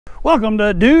Welcome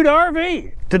to Dude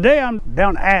RV. Today I'm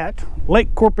down at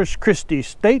Lake Corpus Christi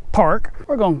State Park.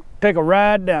 We're going to take a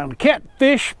ride down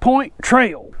Catfish Point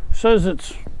Trail. Says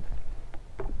it's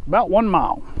about 1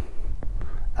 mile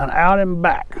and out and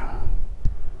back. So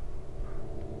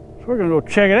we're going to go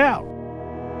check it out.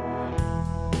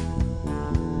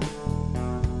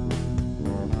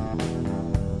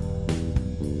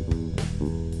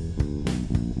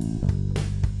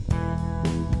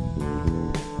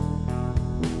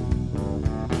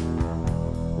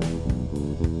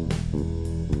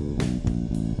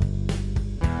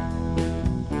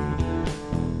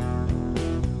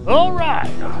 All right,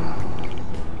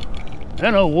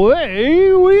 and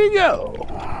away we go.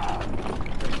 I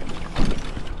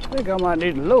think I might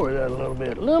need to lower that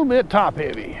a little bit top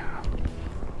heavy.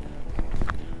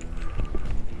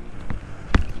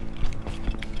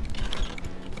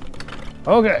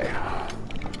 Okay,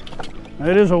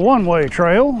 it is a one-way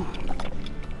trail.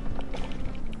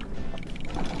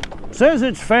 Says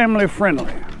it's family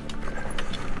friendly.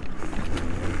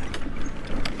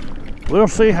 We'll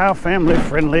see how family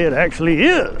friendly it actually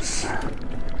is.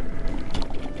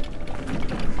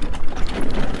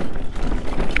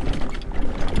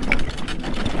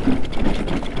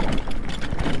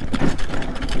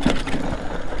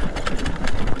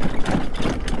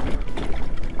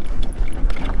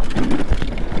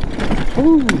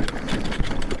 Ooh,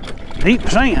 deep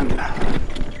sand.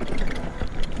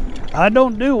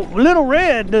 Little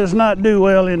Red does not do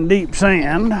well in deep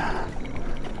sand.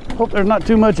 Hope there's not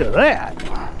too much of that.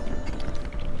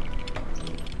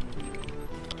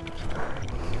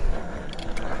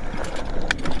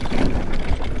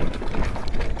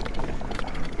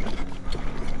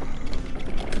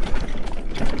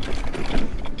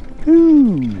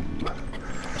 Ooh.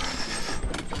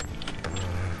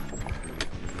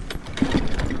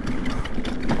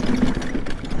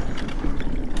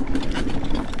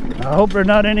 I hope there's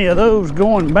not any of those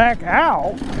going back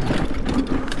out.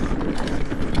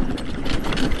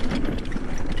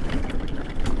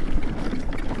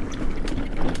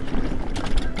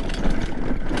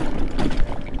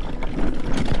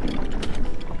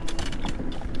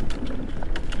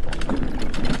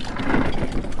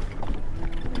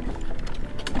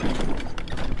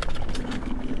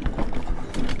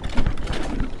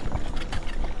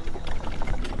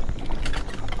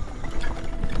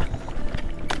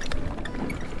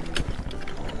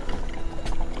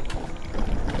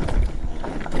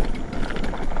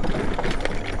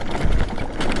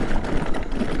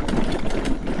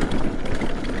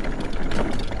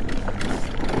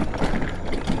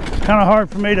 Kind of hard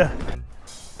for me to.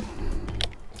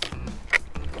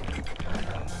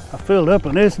 I filled up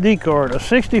an SD card, a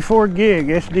 64 gig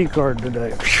SD card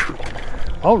today. Whew.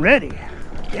 Already,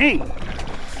 dang,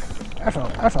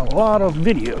 that's a lot of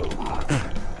video.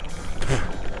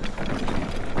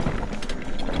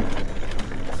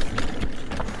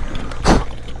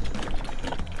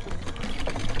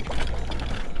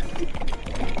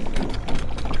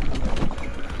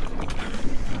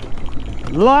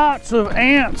 Lots of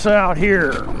ants out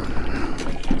here.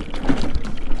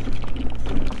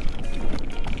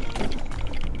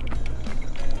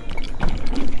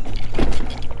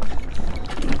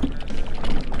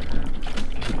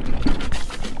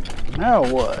 Now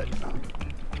what?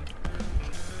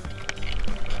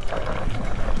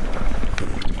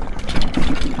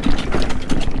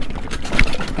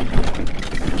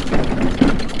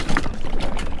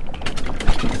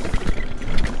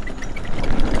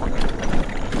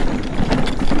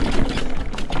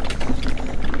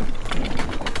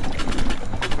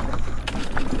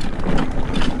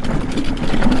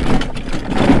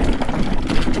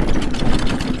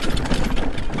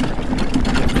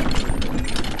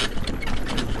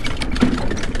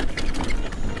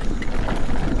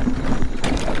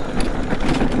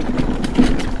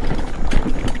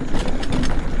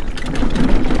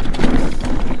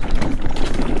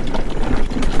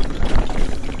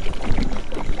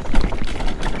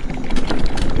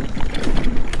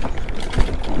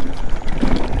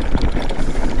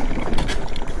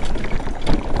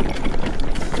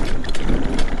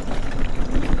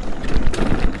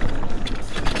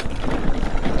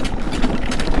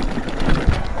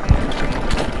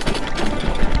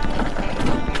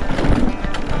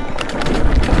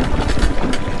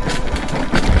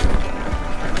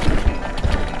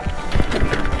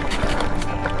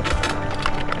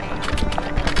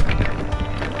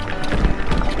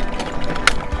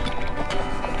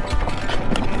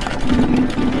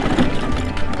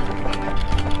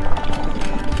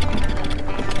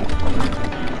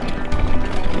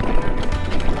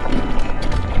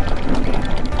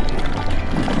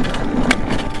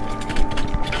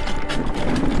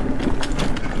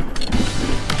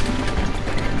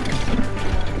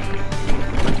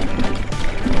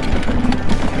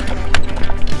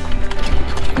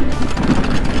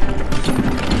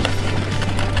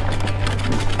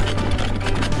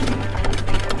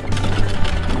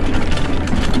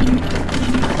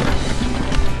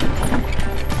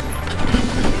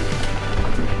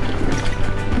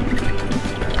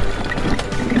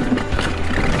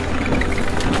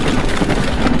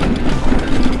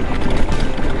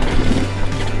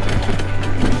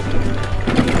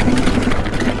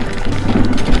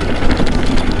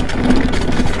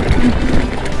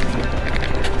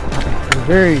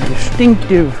 Very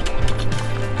distinctive,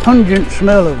 pungent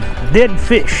smell of dead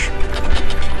fish.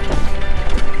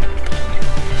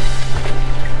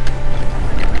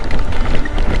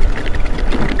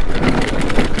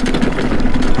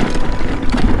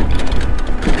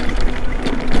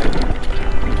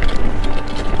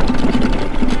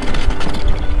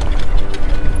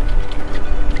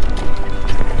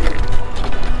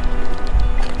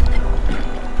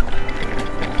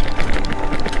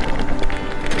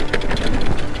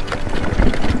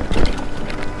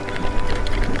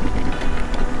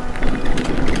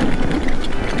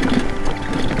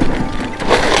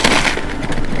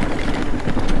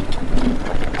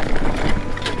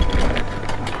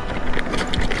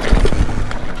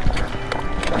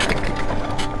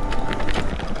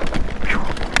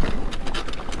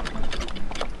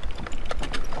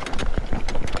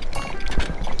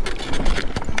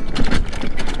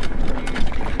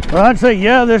 Well, I'd say,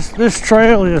 yeah, this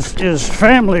trail is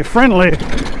family friendly.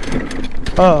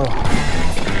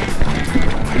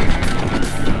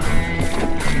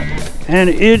 And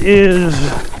it is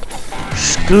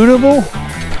scootable,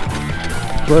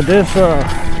 but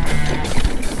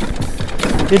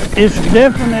it's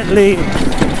definitely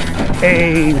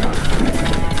a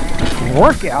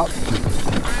workout.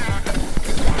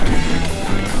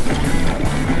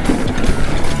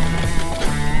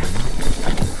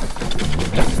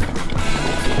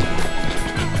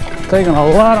 Taking a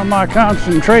lot of my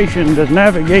concentration to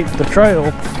navigate the trail.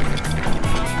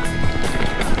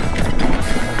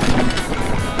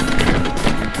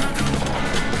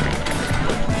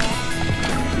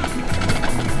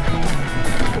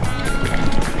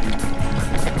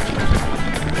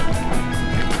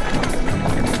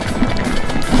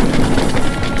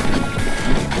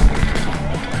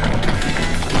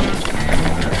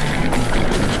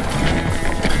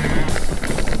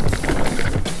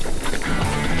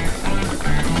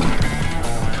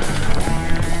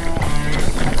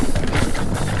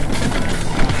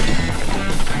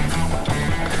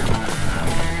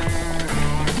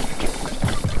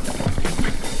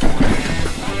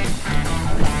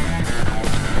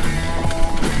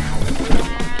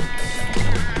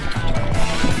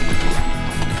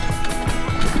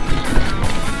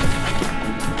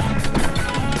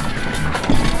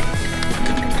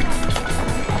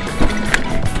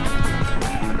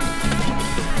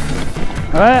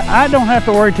 I don't have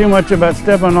to worry too much about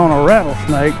stepping on a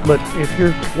rattlesnake, but if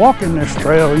you're walking this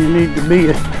trail, you need to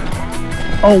be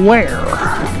aware.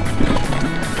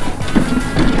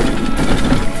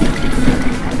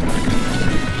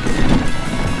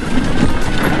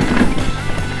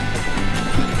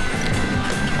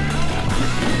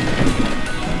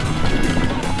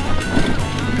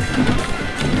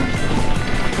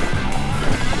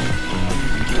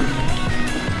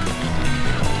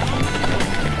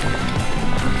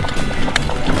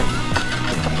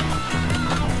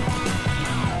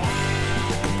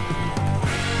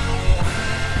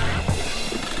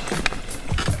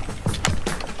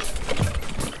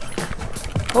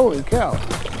 Holy cow.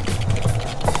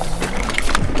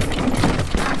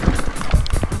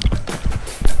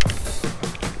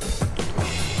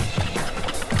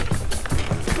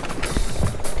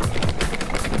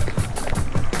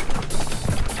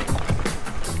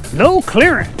 No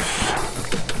clearance.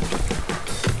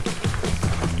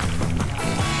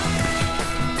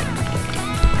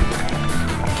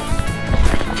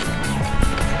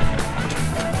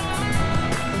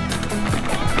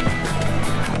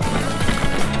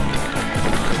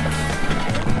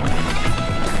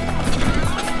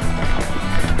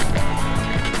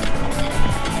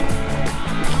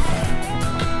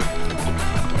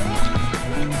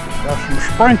 Got some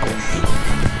sprinkles.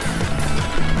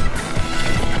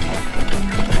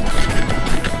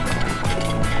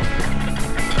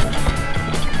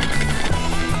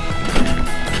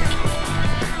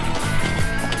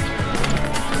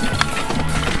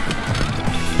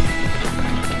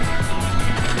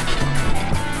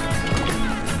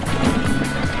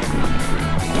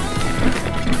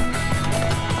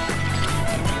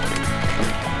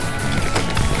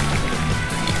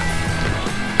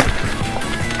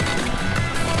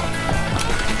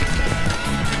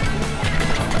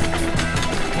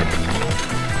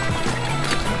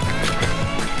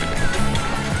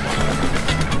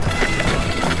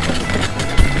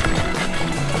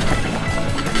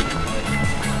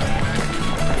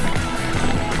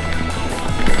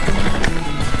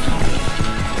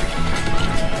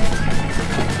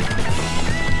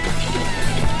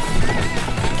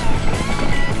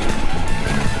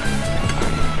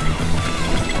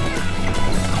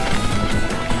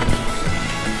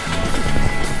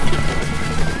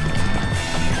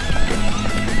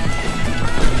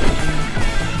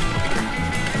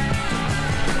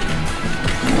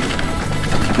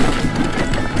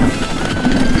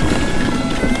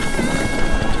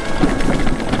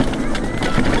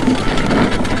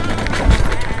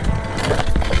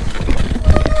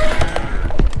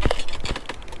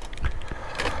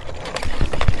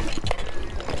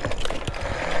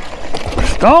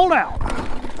 Stalled out.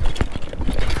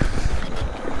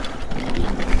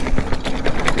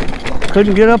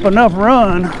 Couldn't get up enough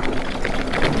run.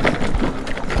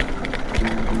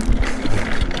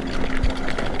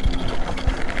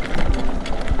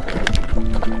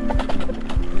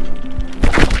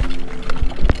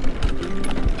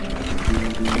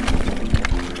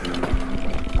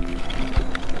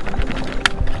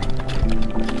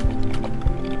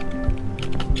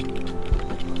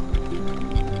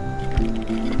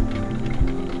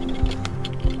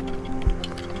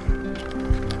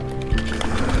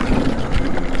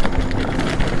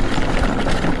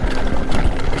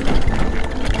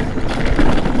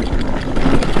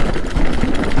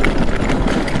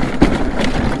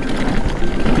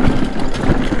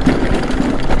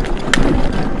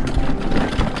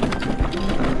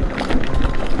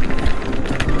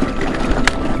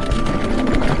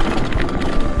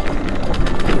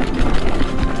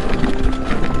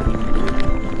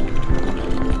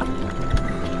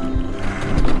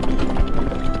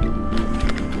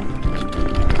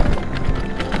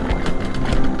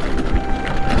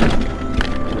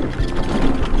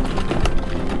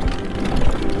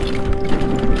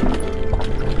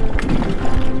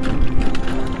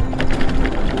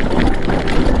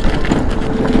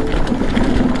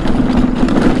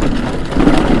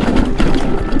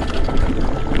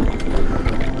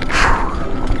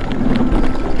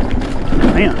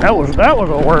 Man, that was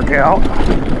a workout.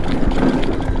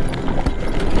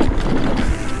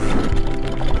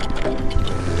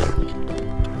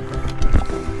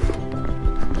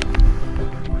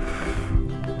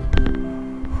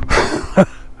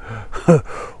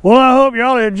 Well, I hope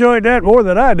y'all enjoyed that more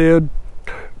than I did.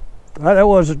 That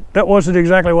wasn't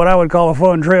exactly what I would call a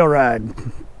fun trail ride.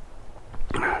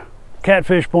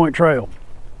 Catfish Point Trail.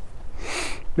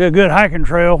 Be a good hiking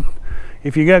trail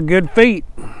if you got good feet.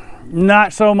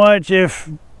 Not so much if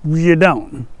you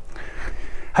don't.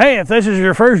 Hey, if this is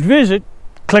your first visit,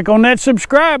 click on that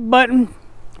subscribe button.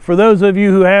 For those of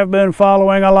you who have been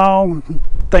following along,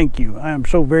 thank you. I am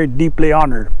so very deeply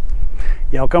honored.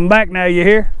 Y'all come back now, you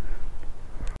hear?